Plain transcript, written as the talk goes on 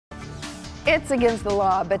It's against the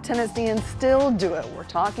law, but Tennesseans still do it. We're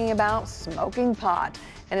talking about smoking pot.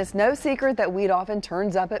 And it's no secret that weed often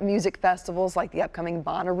turns up at music festivals like the upcoming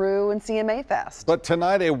Bonnaroo and CMA Fest. But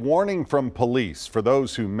tonight, a warning from police for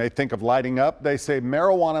those who may think of lighting up. They say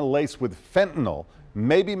marijuana laced with fentanyl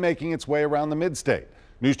may be making its way around the mid-state.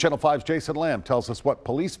 News Channel 5's Jason Lamb tells us what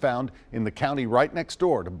police found in the county right next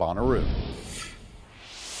door to Bonnaroo.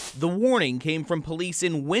 The warning came from police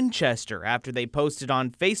in Winchester after they posted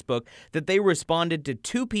on Facebook that they responded to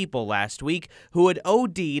 2 people last week who had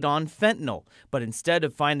OD'd on fentanyl. But instead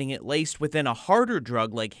of finding it laced within a harder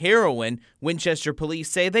drug like heroin, Winchester police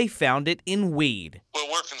say they found it in weed. Well,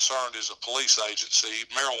 we're concerned as a police agency.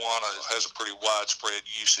 Marijuana has a pretty widespread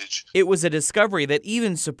usage. It was a discovery that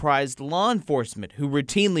even surprised law enforcement who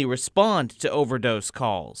routinely respond to overdose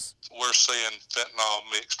calls. We're seeing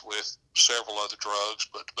fentanyl mixed with several other drugs,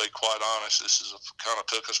 but to be quite honest, this is kind of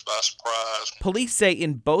took us by surprise. Police say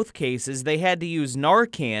in both cases they had to use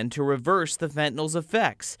Narcan to reverse the fentanyl's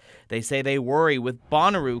effects. They say they worry with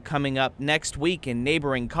Bonnaroo coming up next week in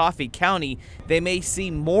neighboring Coffee County, they may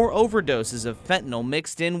see more overdoses of fentanyl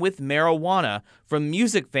mixed in with marijuana from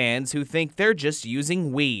music fans who think they're just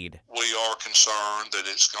using weed. We are concerned that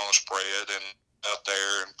it's going to spread and out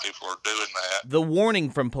there, and people are doing that. The warning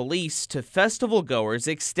from police to festival goers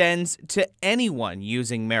extends to anyone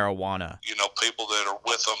using marijuana. You know, people that are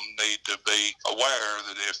with them need to be aware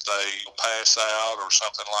that if they pass out or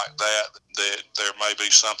something like that, that there may be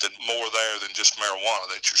something more there than just marijuana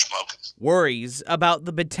that you're smoking. Worries about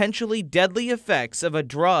the potentially deadly effects of a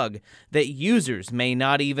drug that users may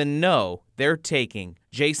not even know they're taking.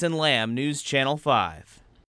 Jason Lamb, News Channel 5.